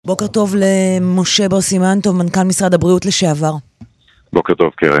בוקר טוב למשה בר סימן טוב, מנכ"ל משרד הבריאות לשעבר. בוקר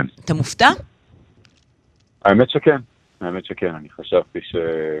טוב, קרן. אתה מופתע? האמת שכן. אני חשבתי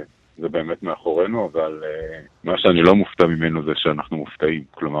שזה באמת מאחורינו, אבל מה שאני לא מופתע ממנו זה שאנחנו מופתעים.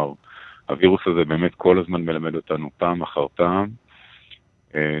 כלומר, הווירוס הזה באמת כל הזמן מלמד אותנו פעם אחר פעם,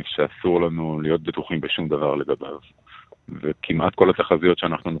 שאסור לנו להיות בטוחים בשום דבר לגביו. וכמעט כל התחזיות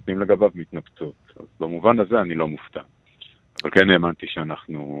שאנחנו נותנים לגביו מתנפצות. אז במובן הזה אני לא מופתע. אבל כן האמנתי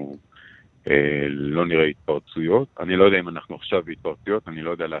שאנחנו לא נראה התפרצויות. אני לא יודע אם אנחנו עכשיו בהתפרצויות, אני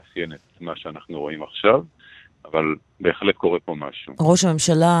לא יודע לאפיין את מה שאנחנו רואים עכשיו, אבל בהחלט קורה פה משהו. ראש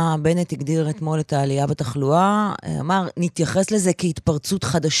הממשלה בנט הגדיר אתמול את העלייה בתחלואה, אמר, נתייחס לזה כהתפרצות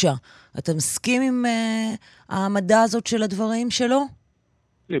חדשה. אתה מסכים עם העמדה הזאת של הדברים שלו?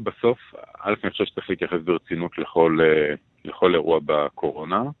 בסוף, אני חושב שצריך להתייחס ברצינות לכל אירוע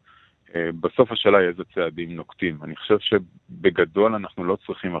בקורונה. בסוף השאלה היא איזה צעדים נוקטים. אני חושב שבגדול אנחנו לא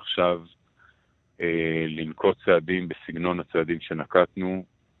צריכים עכשיו לנקוט צעדים בסגנון הצעדים שנקטנו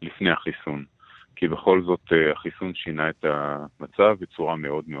לפני החיסון. כי בכל זאת החיסון שינה את המצב בצורה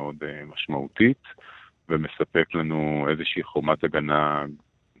מאוד מאוד משמעותית, ומספק לנו איזושהי חומת הגנה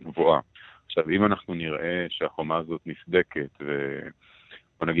גבוהה. עכשיו, אם אנחנו נראה שהחומה הזאת נסדקת,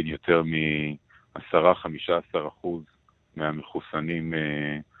 ובוא נגיד יותר מ10-15% מהמחוסנים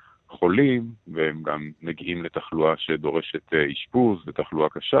חולים, והם גם מגיעים לתחלואה שדורשת אשפוז ותחלואה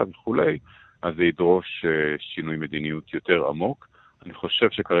קשה וכולי, אז זה ידרוש שינוי מדיניות יותר עמוק. אני חושב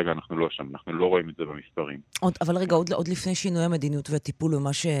שכרגע אנחנו לא שם, אנחנו לא רואים את זה במספרים. אבל רגע, עוד לפני שינוי המדיניות והטיפול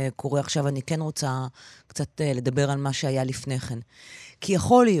ומה שקורה עכשיו, אני כן רוצה קצת לדבר על מה שהיה לפני כן. כי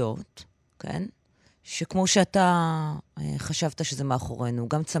יכול להיות, כן, שכמו שאתה חשבת שזה מאחורינו,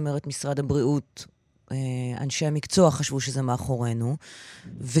 גם צמרת משרד הבריאות, אנשי המקצוע חשבו שזה מאחורינו,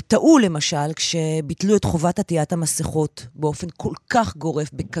 וטעו למשל כשביטלו את חובת עטיית המסכות באופן כל כך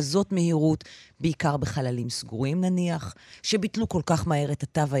גורף, בכזאת מהירות, בעיקר בחללים סגורים נניח, שביטלו כל כך מהר את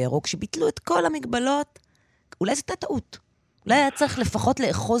התו הירוק, שביטלו את כל המגבלות. אולי זאת טעות. אולי היה צריך לפחות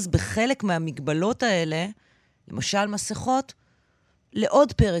לאחוז בחלק מהמגבלות האלה, למשל מסכות,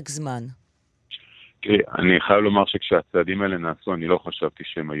 לעוד פרק זמן. אני חייב לומר שכשהצעדים האלה נעשו, אני לא חשבתי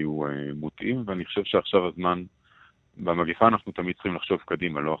שהם היו מוטעים, ואני חושב שעכשיו הזמן, במגפה אנחנו תמיד צריכים לחשוב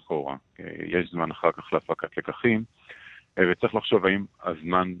קדימה, לא אחורה. יש זמן אחר כך להפקת לקחים, וצריך לחשוב האם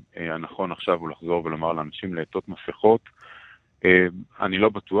הזמן הנכון עכשיו הוא לחזור ולומר לאנשים לעטות מסכות. אני לא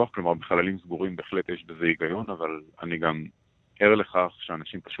בטוח, כלומר בחללים סגורים בהחלט יש בזה היגיון, אבל אני גם ער לכך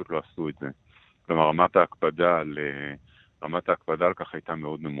שאנשים פשוט לא עשו את זה. כלומר רמת ההקפדה על כך הייתה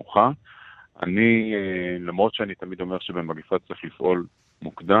מאוד נמוכה. אני, למרות שאני תמיד אומר שבמגפה צריך לפעול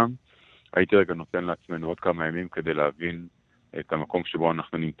מוקדם, הייתי רגע נותן לעצמנו עוד כמה ימים כדי להבין את המקום שבו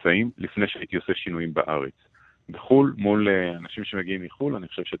אנחנו נמצאים, לפני שהייתי עושה שינויים בארץ. בחול, מול אנשים שמגיעים מחול, אני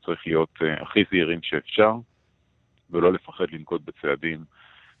חושב שצריך להיות הכי זהירים שאפשר, ולא לפחד לנקוט בצעדים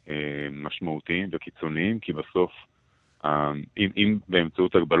משמעותיים וקיצוניים, כי בסוף, אם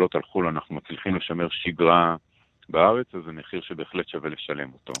באמצעות הגבלות על חול אנחנו מצליחים לשמר שגרה בארץ, אז זה מחיר שבהחלט שווה לשלם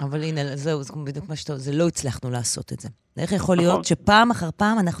אותו. אבל הנה, זהו, זה בדיוק מה שאתה, זה לא הצלחנו לעשות את זה. איך יכול להיות שפעם אחר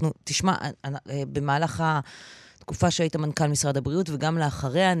פעם אנחנו, תשמע, במהלך התקופה שהיית מנכ"ל משרד הבריאות, וגם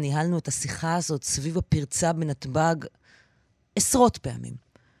לאחריה ניהלנו את השיחה הזאת סביב הפרצה בנתב"ג עשרות פעמים.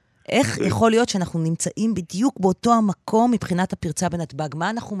 איך יכול להיות שאנחנו נמצאים בדיוק באותו המקום מבחינת הפרצה בנתב"ג? מה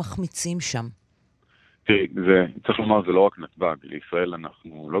אנחנו מחמיצים שם? תראי, צריך לומר, זה לא רק נתב"ג. לישראל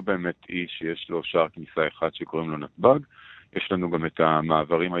אנחנו לא באמת איש שיש לו שער כניסה אחד שקוראים לו נתב"ג. יש לנו גם את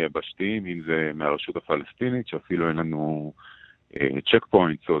המעברים היבשתיים, אם זה מהרשות הפלסטינית, שאפילו אין לנו צ'ק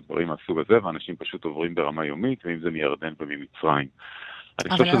פוינטס או דברים מהסוג הזה, ואנשים פשוט עוברים ברמה יומית, ואם זה מירדן וממצרים.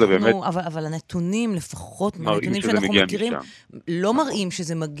 אבל הנתונים, לפחות הנתונים שאנחנו מכירים, לא מראים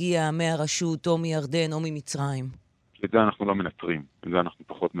שזה מגיע מהרשות או מירדן או ממצרים. את זה אנחנו לא מנטרים, את זה אנחנו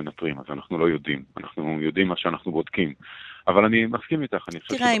פחות מנטרים, אז אנחנו לא יודעים. אנחנו יודעים מה שאנחנו בודקים. אבל אני מסכים איתך, אני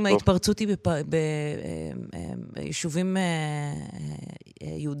חושב תראה, אם ההתפרצות היא ביישובים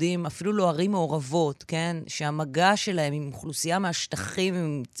יהודיים, אפילו לא ערים מעורבות, כן? שהמגע שלהם עם אוכלוסייה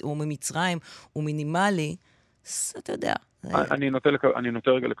מהשטחים או ממצרים הוא מינימלי, אתה יודע. אני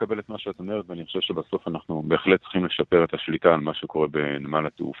נוטה רגע לקבל את מה שאת אומרת, ואני חושב שבסוף אנחנו בהחלט צריכים לשפר את השליטה על מה שקורה בנמל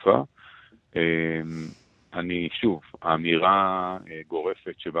התעופה. שוב, האמירה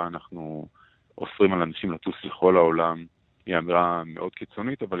גורפת שבה אנחנו אוסרים על אנשים לטוס לכל העולם, היא אמירה מאוד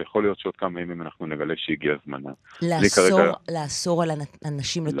קיצונית, אבל יכול להיות שעוד כמה ימים אנחנו נגלה שהגיע הזמנה. לאסור על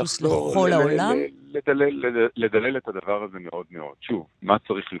אנשים לטוס לכל העולם? לדלל את הדבר הזה מאוד מאוד. שוב, מה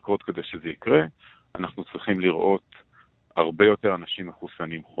צריך לקרות כדי שזה יקרה? אנחנו צריכים לראות הרבה יותר אנשים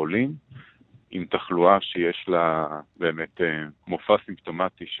מחוסנים חולים, עם תחלואה שיש לה באמת מופע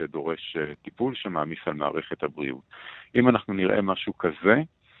סימפטומטי שדורש טיפול שמעמיס על מערכת הבריאות. אם אנחנו נראה משהו כזה,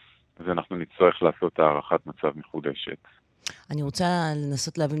 אז אנחנו נצטרך לעשות הערכת מצב מחודשת. אני רוצה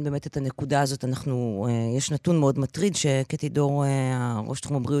לנסות להבין באמת את הנקודה הזאת. יש נתון מאוד מטריד שקטי דור, ראש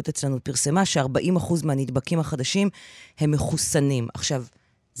תחום הבריאות אצלנו, פרסמה ש40% מהנדבקים החדשים הם מחוסנים. עכשיו,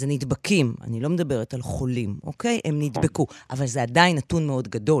 זה נדבקים, אני לא מדברת על חולים, אוקיי? הם נדבקו, אבל זה עדיין נתון מאוד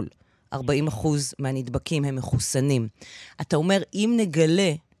גדול. 40% מהנדבקים הם מחוסנים. אתה אומר, אם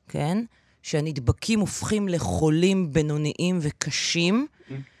נגלה, כן, שהנדבקים הופכים לחולים בינוניים וקשים,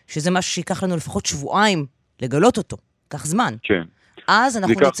 שזה משהו שיקח לנו לפחות שבועיים לגלות אותו, כך זמן. כן. אז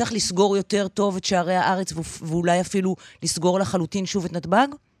אנחנו נצטרך לסגור יותר טוב את שערי הארץ, ואולי אפילו לסגור לחלוטין שוב את נתב"ג?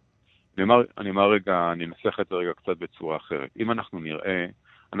 אני אנסח את זה רגע קצת בצורה אחרת. אם אנחנו נראה,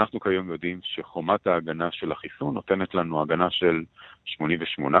 אנחנו כיום יודעים שחומת ההגנה של החיסון נותנת לנו הגנה של 88%,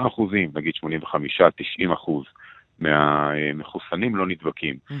 נגיד 85-90% מהמחוסנים לא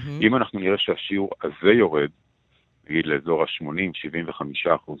נדבקים. אם אנחנו נראה שהשיעור הזה יורד, נגיד לאזור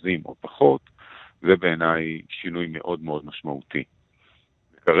ה-80-75% או פחות, זה בעיניי שינוי מאוד מאוד משמעותי.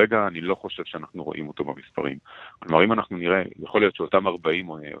 כרגע אני לא חושב שאנחנו רואים אותו במספרים. כלומר, אם אנחנו נראה, יכול להיות שאותם 40%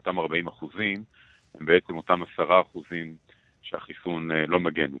 הם בעצם אותם 10% שהחיסון לא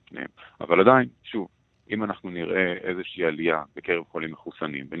מגן מפניהם. אבל עדיין, שוב, אם אנחנו נראה איזושהי עלייה בקרב חולים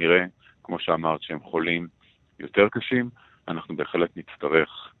מחוסנים, ונראה, כמו שאמרת, שהם חולים יותר קשים, אנחנו בהחלט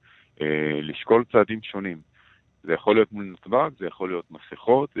נצטרך לשקול צעדים שונים. זה יכול להיות מול נתב"ג, זה יכול להיות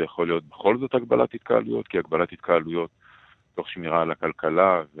מסכות, זה יכול להיות בכל זאת הגבלת התקהלויות, כי הגבלת התקהלויות תוך שמירה על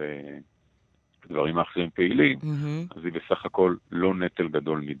הכלכלה ודברים האחרים פעילים, אז היא בסך הכל לא נטל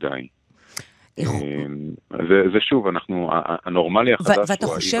גדול מדי. זה שוב, הנורמלי החדש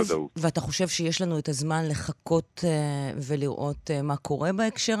הוא האי-ודאות. ואתה חושב שיש לנו את הזמן לחכות ולראות מה קורה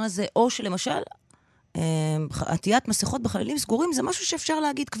בהקשר הזה, או שלמשל, עטיית מסכות בחללים סגורים, זה משהו שאפשר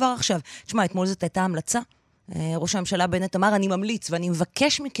להגיד כבר עכשיו. תשמע, אתמול זאת הייתה המלצה. ראש הממשלה בנט אמר, אני ממליץ ואני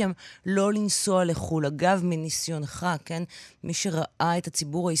מבקש מכם לא לנסוע לחול. אגב, מניסיונך, כן? מי שראה את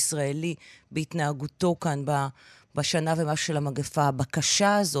הציבור הישראלי בהתנהגותו כאן בשנה ומשהו של המגפה,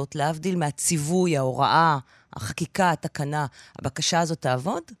 הבקשה הזאת, להבדיל מהציווי, ההוראה, החקיקה, התקנה, הבקשה הזאת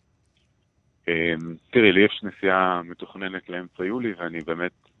תעבוד? תראי, לי יש נסיעה מתוכננת לאמצע יולי, ואני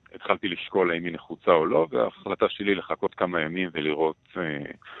באמת התחלתי לשקול האם היא נחוצה או לא, וההחלטה שלי לחכות כמה ימים ולראות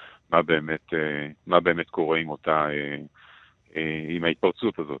מה באמת קורה עם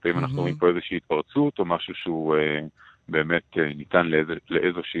ההתפרצות הזאת. האם אנחנו רואים פה איזושהי התפרצות, או משהו שהוא באמת ניתן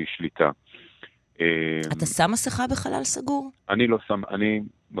לאיזושהי שליטה. אתה שם מסכה בחלל סגור? אני לא שם, אני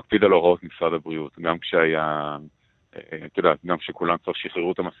מקפיד על הוראות משרד הבריאות, גם כשהיה, אתה יודע, גם כשכולם כבר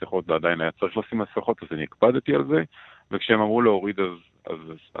שחררו את המסכות, ועדיין היה צריך לשים מסכות, אז אני הקפדתי על זה, וכשהם אמרו להוריד,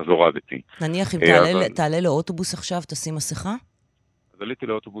 אז הורדתי. נניח אם תעלה לאוטובוס עכשיו, תשים מסכה? אז עליתי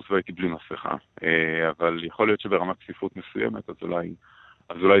לאוטובוס והייתי בלי מסכה, אבל יכול להיות שברמת צפיפות מסוימת,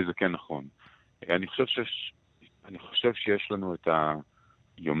 אז אולי זה כן נכון. אני חושב שיש לנו את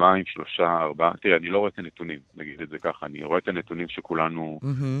היומיים, 3, 4, תראה, אני לא רואה את הנתונים, נגיד את זה ככה, אני רואה את הנתונים שכולנו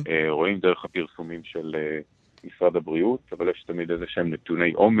רואים דרך הפרסומים של משרד הבריאות, אבל יש תמיד איזה שהם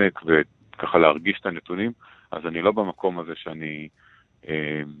נתוני עומק, וככה להרגיש את הנתונים, אז אני לא במקום הזה שאני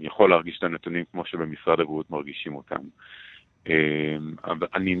יכול להרגיש את הנתונים כמו שבמשרד הבריאות מרגישים אותם.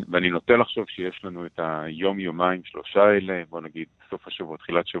 ואני נוטה לחשוב שיש לנו את היום-יומיים, 3 האלה, בוא נגיד סוף השבוע,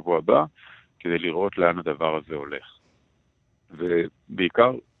 תחילת שבוע הבא, כדי לראות לאן הדבר הזה הולך.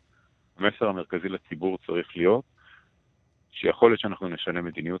 ובעיקר, המסר המרכזי לציבור צריך להיות, שיכול להיות שאנחנו נשנה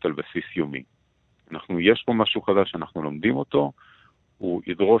מדיניות על בסיס יומי. יש פה משהו חדש שאנחנו לומדים אותו, הוא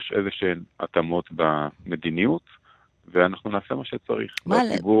ידרוש איזשהן התאמות במדיניות, ואנחנו נעשה מה שצריך.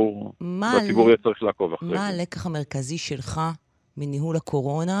 והציבור יהיה צריך לעקוב אחרי זה. מה הלקח המרכזי שלך מניהול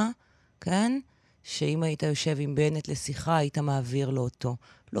הקורונה, כן? שאם היית יושב עם בנט לשיחה, היית מעביר לו אותו.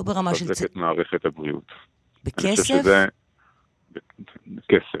 לא ברמה של... לחזק את מערכת הבריאות. בכסף?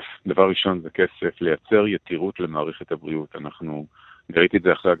 כסף. דבר ראשון זה כסף, לייצר יתירות למערכת הבריאות. ראיתי את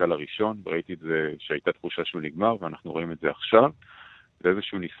זה אחרי הגל הראשון, ראיתי את זה שהייתה תחושה שהוא נגמר, ואנחנו רואים את זה עכשיו. זה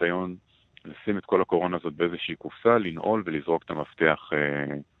איזשהו ניסיון לשים את כל הקורונה הזאת באיזושהי קופסה, לנעול ולזרוק את המפתח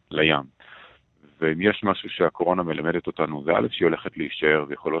לים. ואם יש משהו שהקורונה מלמדת אותנו, זה א' שהיא הולכת להישאר,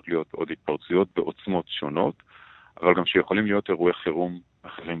 ויכולות להיות עוד התפרצויות בעוצמות שונות, אבל גם שיכולים להיות אירועי חירום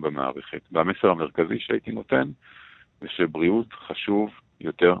אחרים במערכת. והמסר המרכזי שהייתי נותן, זה שבריאות חשוב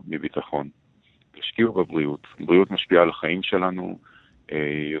יותר מביטחון. תשקיעו בבריאות. בריאות משפיעה על החיים שלנו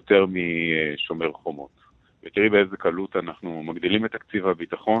יותר משומר חומות. ותראי באיזה קלות אנחנו מגדילים את תקציב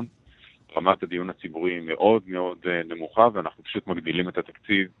הביטחון, רמת הדיון הציבורי מאוד מאוד נמוכה, ואנחנו פשוט מגדילים את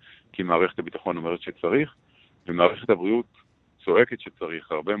התקציב כי מערכת הביטחון אומרת שצריך, ומערכת הבריאות צועקת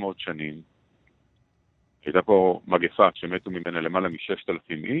שצריך הרבה מאוד שנים. הייתה פה מגפה שמתו ממנה למעלה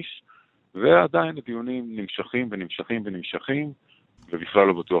מ-6,000 איש, ועדיין הדיונים נמשכים ונמשכים ונמשכים, ובכלל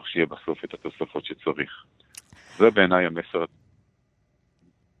לא בטוח שיהיה בסוף את התוספות שצריך. זה בעיניי המסר.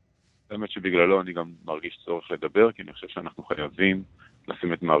 באמת שבגללו אני גם מרגיש צורך לדבר, כי אני חושב שאנחנו חייבים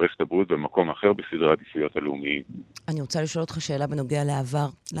לשים את מערכת הבריאות במקום אחר בסדרי העדיפויות הלאומיים. אני רוצה לשאול אותך שאלה בנוגע לעבר.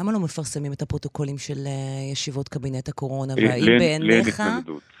 למה לא מפרסמים את הפרוטוקולים של ישיבות קבינט הקורונה?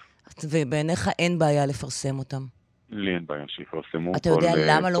 ובעיניך אין בעיה לפרסם אותם? לי אין בעיה שיפרסמו. אתה יודע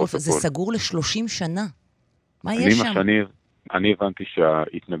למה לא? זה סגור ל-30 שנה. מה יש שם? אני הבנתי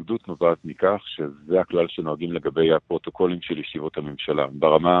שההתנגדות נובעת מכך שזה הכלל שנוהגים לגבי הפרוטוקולים של ישיבות הממשלה.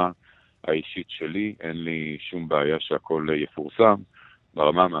 ברמה האישית שלי אין לי שום בעיה שהכל יפורסם.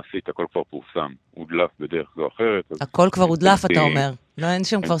 ברמה המעשית הכל כבר פורסם. הודלף בדרך זו אחרת. הכל כבר הודלף אתה אומר. לא, אין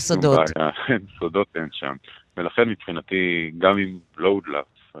שם כבר סודות. אין סודות, אין שם. ולכן מבחינתי, גם אם לא הודלף,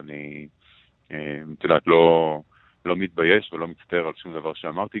 אני לא מתבייש ולא מצטער על שום דבר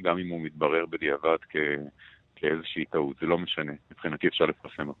שאמרתי, גם אם הוא מתברר בדיעבד כאיזושהי טעות, זה לא משנה. מבחינתי אפשר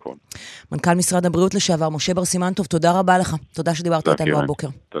לפרסם הכל. מנכ"ל משרד הבריאות לשעבר, משה בר סימן טוב, תודה רבה לך. תודה שדיברת איתנו הבוקר.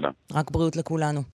 תודה. רק בריאות לכולנו.